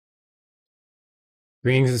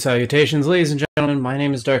Greetings and salutations, ladies and gentlemen. My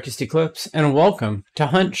name is Darkest Eclipse, and welcome to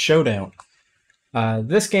Hunt Showdown.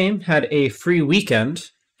 This game had a free weekend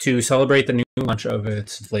to celebrate the new launch of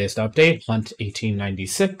its latest update, Hunt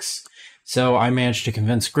 1896. So I managed to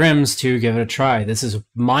convince Grimz to give it a try. This is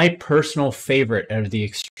my personal favorite out of the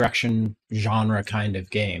extraction genre kind of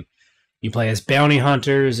game. You play as bounty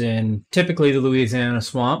hunters in typically the Louisiana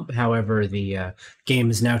swamp. However, the game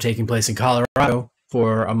is now taking place in Colorado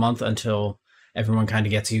for a month until everyone kind of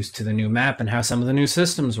gets used to the new map and how some of the new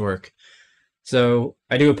systems work. So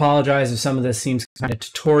I do apologize if some of this seems kind of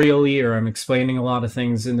tutorial-y or I'm explaining a lot of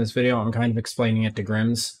things in this video. I'm kind of explaining it to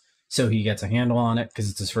Grimz so he gets a handle on it because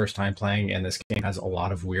it's his first time playing and this game has a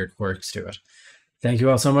lot of weird quirks to it. Thank you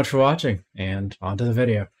all so much for watching, and on to the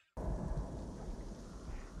video.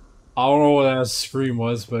 I don't know what that scream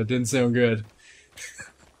was, but it didn't sound good.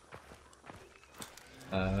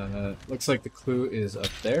 Looks like the clue is up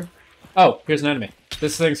there. Oh, here's an enemy.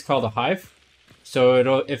 This thing's called a hive.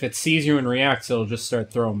 So if it sees you and reacts, it'll just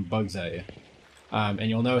start throwing bugs at you. And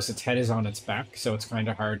you'll notice its head is on its back, so it's kind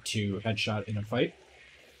of hard to headshot in a fight.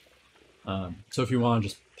 So if you want to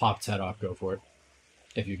just pop its head off, go for it.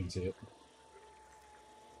 If you can see it.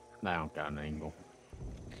 I don't got an angle.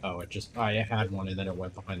 Oh, I had one and then it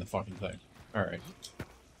went behind the fucking thing. Alright.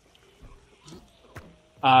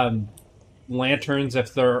 Lanterns,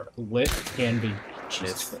 if they're lit, can be...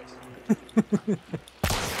 Jesus Christ.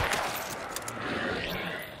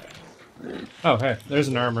 Oh, hey, there's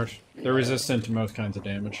an armored. They're resistant to most kinds of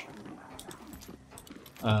damage.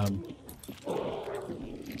 There's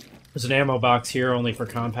an ammo box here only for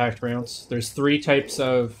compact rounds. There's four types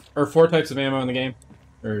of ammo in the game.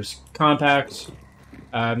 There's compact,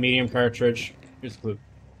 medium cartridge, here's the clue,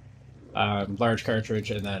 large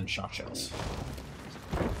cartridge, and then shot shells.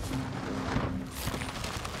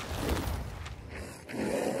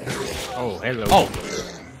 Oh, hello. Oh!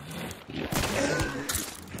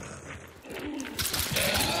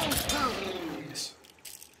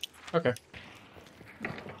 Okay.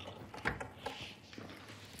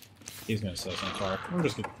 He's gonna set us on fire. I'm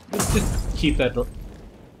just gonna just keep that door.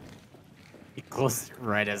 He closed it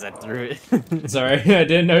right as I threw it. Sorry, I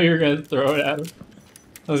didn't know you were gonna throw it at him.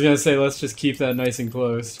 I was gonna say, let's just keep that nice and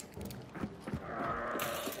closed.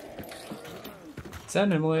 Is that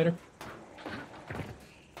an immolator?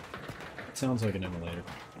 It sounds like an immolator.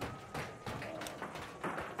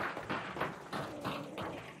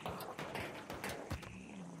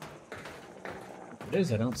 If it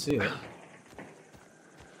is, I don't see it.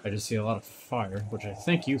 I just see a lot of fire, which I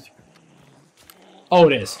think you... Oh,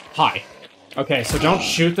 it is. Hi. Okay, so don't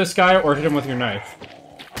shoot this guy or hit him with your knife.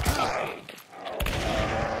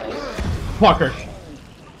 Fucker.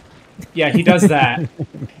 Yeah, he does that.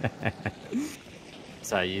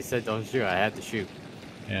 Sorry, you said don't shoot. I had to shoot.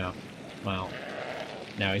 Yeah. Well,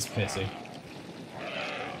 now he's pissy.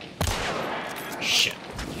 Shit.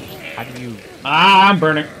 How do you... Ah, I'm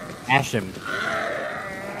burning. Ash him?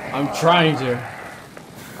 I'm trying to.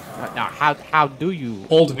 Now, how do you...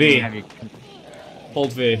 Hold V. Your...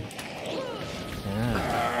 Hold V.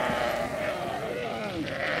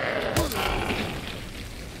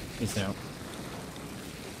 He's down.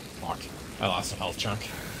 Fuck. I lost a health chunk.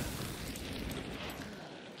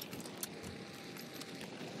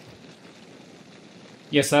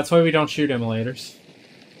 Yes, that's why we don't shoot immolators.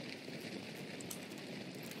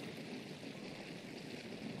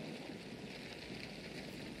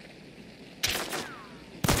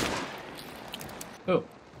 Oh.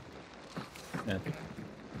 Yeah.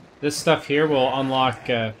 This stuff here will unlock,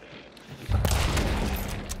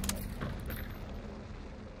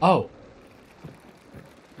 Oh!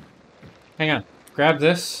 Hang on. Grab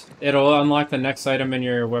this. It'll unlock the next item in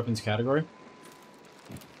your weapons category.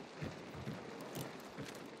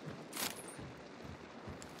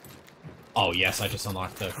 Oh, yes, I just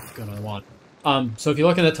unlocked the gun I want. So if you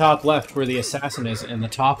look in the top left where the assassin is in the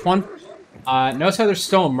top one, notice how there's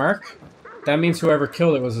still a mark? That means whoever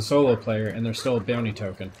killed it was a solo player, and there's still a bounty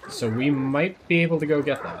token. So we might be able to go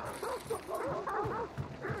get that.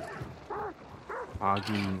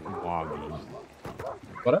 Poggy Woggy.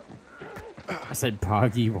 What up? I said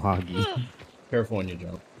Poggy Woggy. Careful when you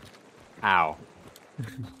jump. Ow.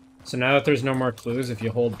 So now that there's no more clues, if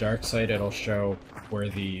you hold dark sight, it'll show where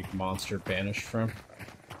the monster vanished from.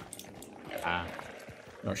 Ah.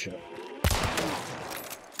 Oh shit.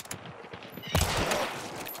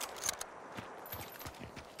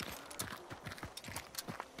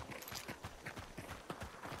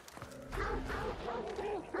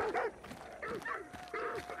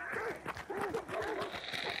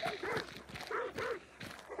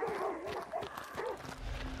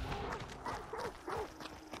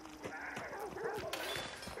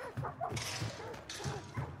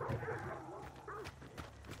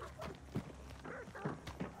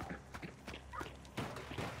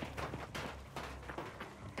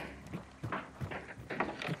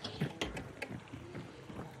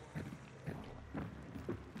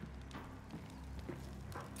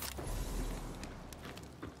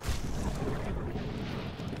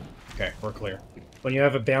 we're clear. When you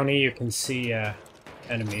have a bounty, you can see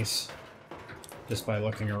enemies just by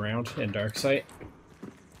looking around in dark sight.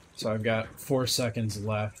 So I've got 4 seconds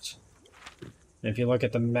left. And if you look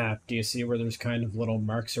at the map, do you see where there's kind of little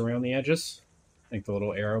marks around the edges? Like the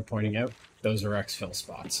little arrow pointing out? Those are exfil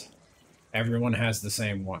spots. Everyone has the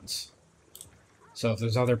same ones. So if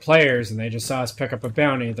there's other players and they just saw us pick up a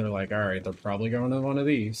bounty, they're like, alright, they're probably going to one of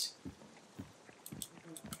these.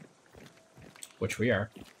 Which we are.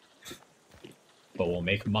 But we'll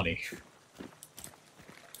make money.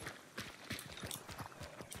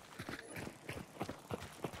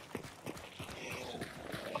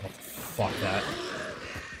 Oh, fuck that.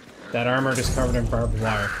 That armor is covered in barbed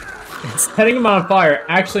wire. Setting them on fire,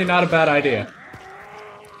 actually not a bad idea.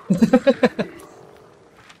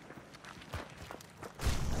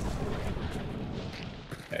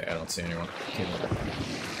 Hey, I don't see anyone.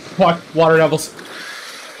 What? Water devils.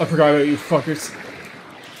 I forgot about you fuckers.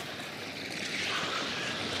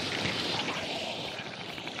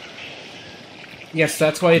 Yes,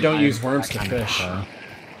 that's why you don't use worms to fish.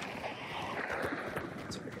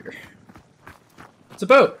 It's a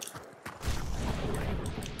boat!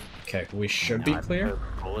 Okay, we should be clear.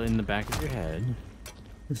 Pull it in the back of your head.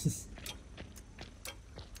 Is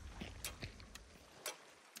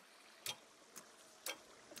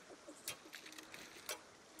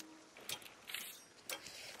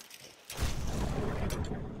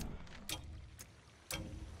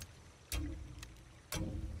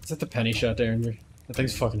that the penny shot there? That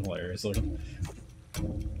thing's fucking hilarious. Look.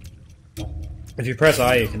 If you press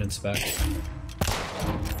I, you can inspect.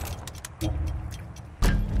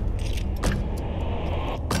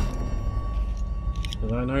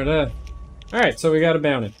 Did I know that? Alright, so we got a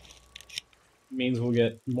bounty. Means we'll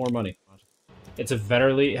get more money. It's a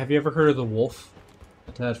Vetterli. Have you ever heard of the Wolf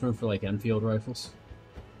attachment for like Enfield rifles?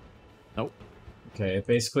 Nope. Okay, it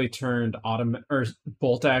basically turned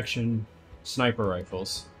bolt action sniper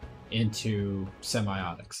rifles into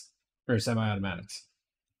semi-automatics.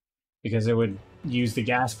 Because it would use the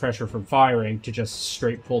gas pressure from firing to just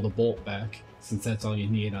straight pull the bolt back, since that's all you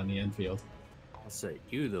need on the Enfield. I'll say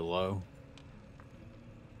you the low.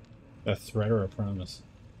 A threat or a promise?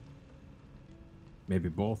 Maybe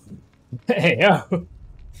both. Hey, yo!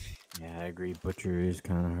 Yeah, I agree. Butcher is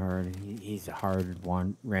kind of hard. He's a hard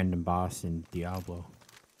one, random boss in Diablo.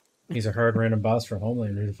 He's a hard random boss for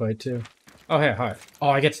Homelander to fight, too. Oh, hey, hi. Oh,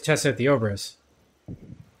 I get to test out the Obris.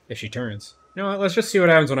 If she turns. You know what? Let's just see what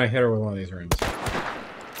happens when I hit her with one of these rooms.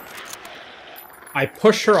 I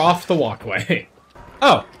push her off the walkway.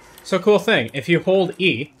 Oh, so cool thing. If you hold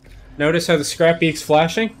E, notice how the scrap beak's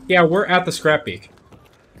flashing? Yeah, we're at the scrap beak.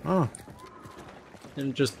 Oh. And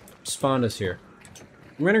it just spawned us here.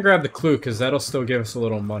 I'm gonna grab the clue, because that'll still give us a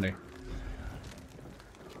little money.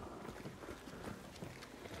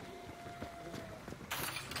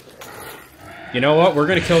 You know what? We're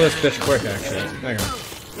gonna kill this bitch quick, actually. Hang on.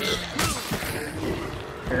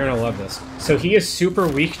 You're gonna love this. So he is super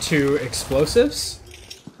weak to explosives,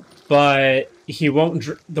 but he won't...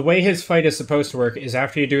 The way his fight is supposed to work is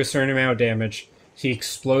after you do a certain amount of damage, he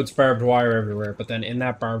explodes barbed wire everywhere, but then in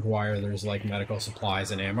that barbed wire there's like medical supplies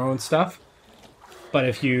and ammo and stuff. But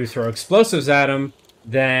if you throw explosives at him,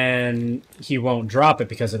 then he won't drop it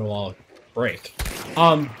because it'll all break.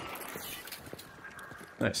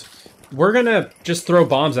 Nice. We're gonna just throw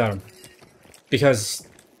bombs at him, because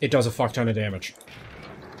it does a fuck ton of damage.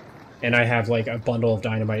 And I have like a bundle of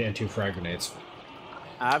dynamite and 2 frag grenades.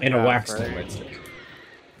 And a wax dynamite stick.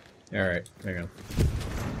 Alright, hang on.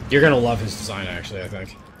 You're gonna love his design, actually, I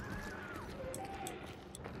think.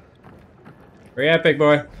 Where you at, big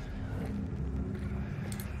boy?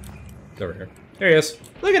 He's over here. There he is.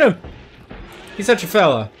 Look at him! He's such a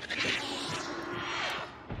fella.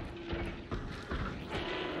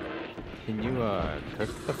 Can you,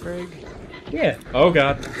 cook the frig? Yeah. Oh,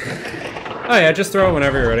 God. Oh, yeah, just throw it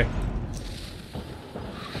whenever you're ready.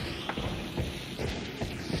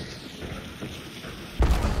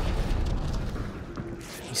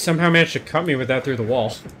 He somehow managed to cut me with that through the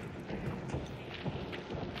wall.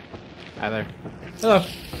 Hi there. Hello.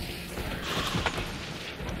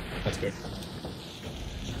 That's good.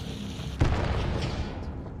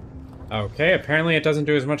 Okay, apparently it doesn't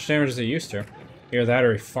do as much damage as it used to. Either that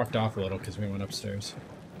or he fucked off a little because we went upstairs.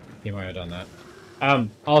 He might have done that.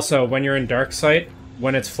 Also, when you're in dark sight,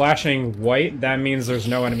 when it's flashing white, that means there's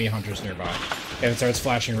no enemy hunters nearby. If it starts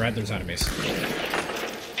flashing red, there's enemies.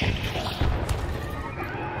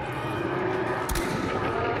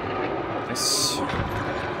 Nice.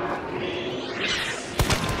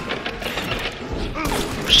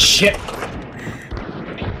 Shit!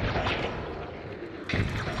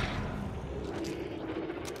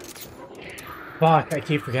 Fuck, I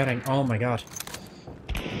keep forgetting. Oh my god.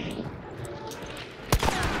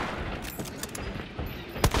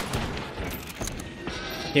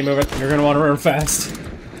 Keep moving. You're gonna want to run fast.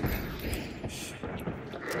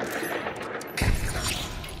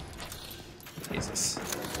 Jesus.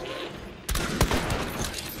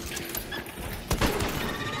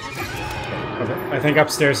 Okay. I think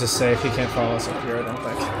upstairs is safe. He can't follow us up here, I don't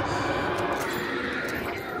think.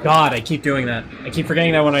 God, I keep doing that. I keep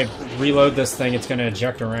forgetting that when I reload this thing, it's gonna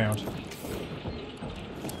eject around.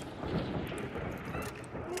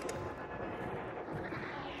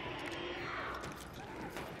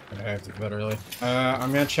 I have to bed early.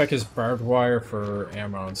 I'm gonna check his barbed wire for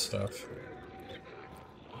ammo and stuff.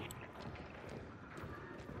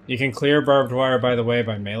 You can clear barbed wire, by the way,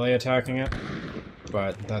 by melee attacking it,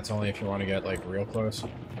 but that's only if you want to get, like, real close.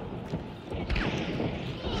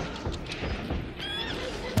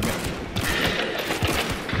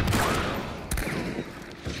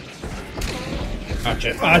 Watch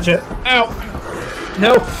it, watch it! Ow!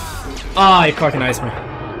 No! Ah, he fucking iced me.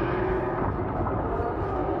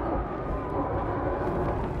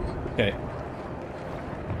 Okay.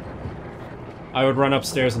 I would run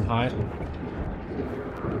upstairs and hide.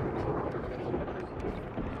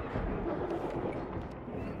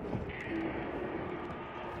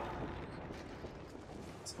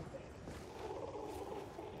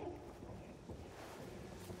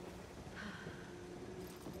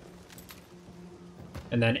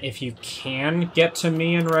 And then if you can get to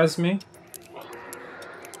me and res me.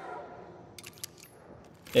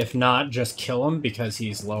 If not, just kill him because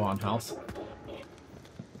he's low on health.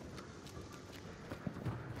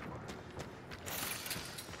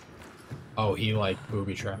 Oh, he, like,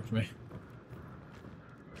 booby-trapped me.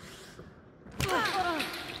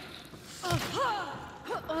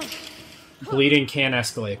 Bleeding can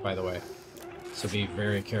escalate, by the way. So be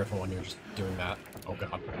very careful when you're just doing that. Oh,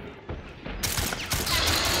 God.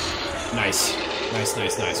 Nice. Nice,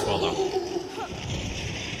 nice, nice. Well done.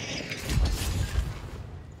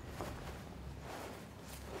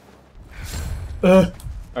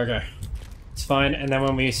 Okay. It's fine, and then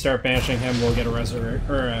when we start banishing him, we'll get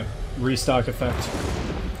a restock effect.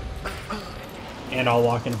 And I'll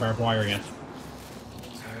walk into barbed wire again.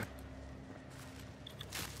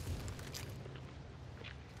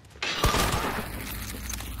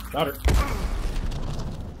 Got her.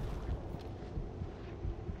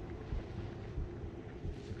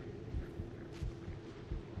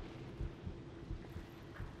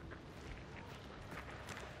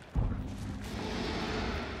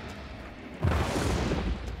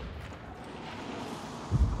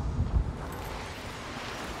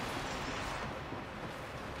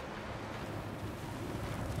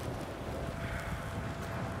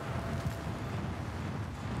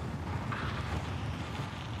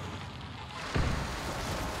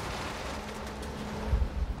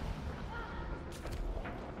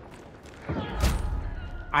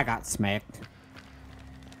 I got smacked.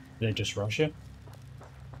 Did they just rush you?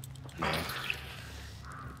 Yeah.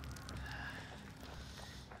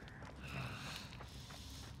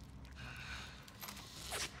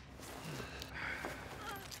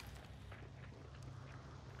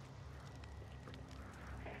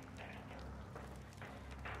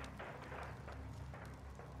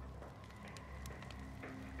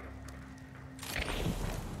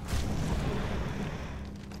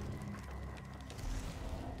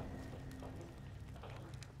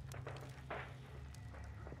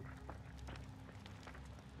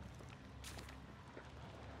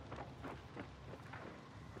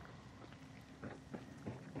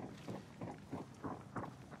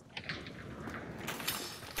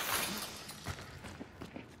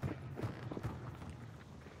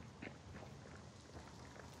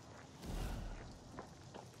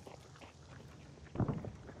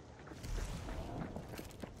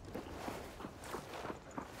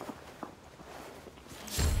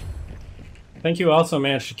 I think you also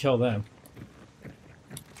managed to kill them. I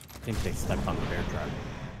think they stepped on the bear trap.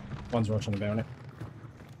 One's rushing the bounty.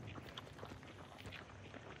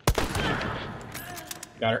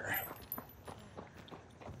 Got her.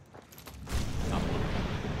 Oh.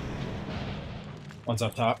 One's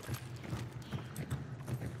up top.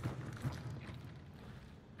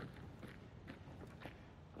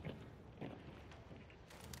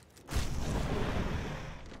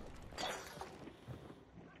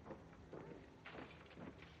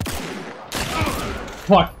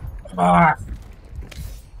 What? Ah!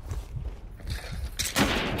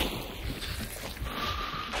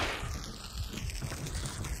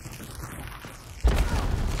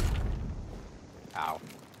 Ow.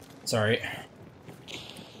 Sorry.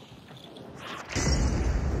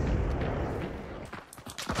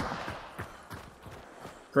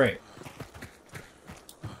 Great.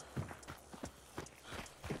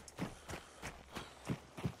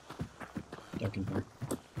 Duck in here.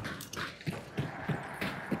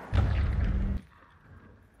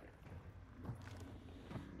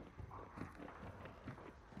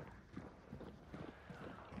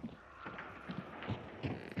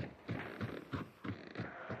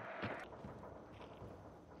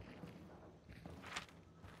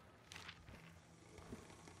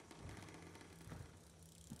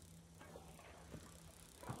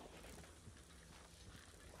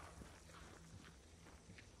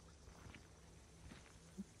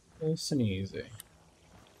 Nice and easy.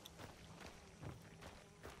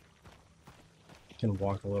 Can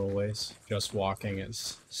walk a little ways. Just walking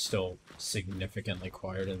is still significantly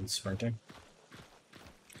quieter than sprinting.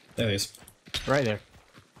 There it is. Right there.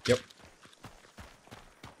 Yep.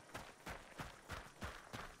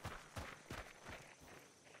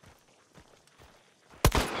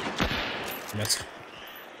 Missed.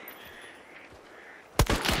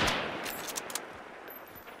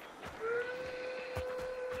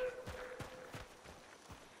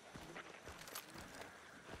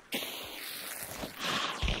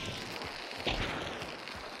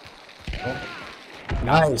 Oh.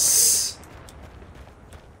 Nice!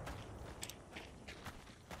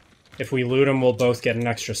 If we loot him, we'll both get an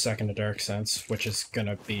extra second of Dark Sense, which is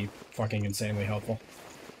gonna be fucking insanely helpful.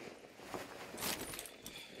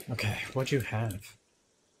 Okay, what'd you have?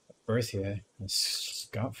 Berthier.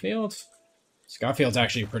 Scottfield? Scottfield's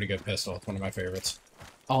actually a pretty good pistol. It's one of my favorites.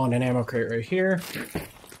 Oh, and an ammo crate right here.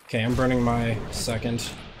 Okay, I'm burning my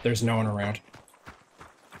second. There's no one around.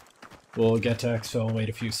 We'll get to exfil, wait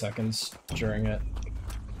a few seconds during it.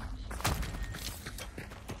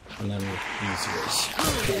 And then use yours.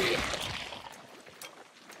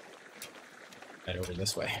 Head over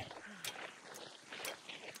this way.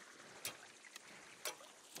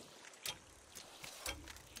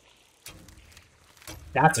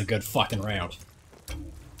 That's a good fucking round. Do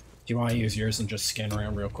you want to use yours and just scan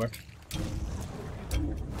around real quick?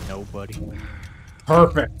 Nobody.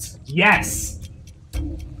 Perfect. Yes!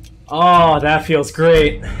 Oh, that feels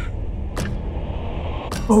great.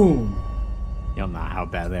 Boom. You'll know how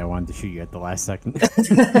badly I wanted to shoot you at the last second.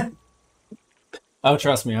 Oh,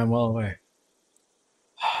 trust me, I'm well aware.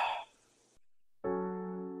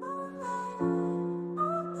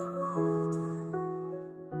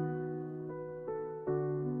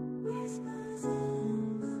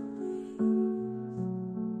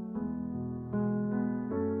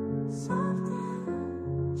 So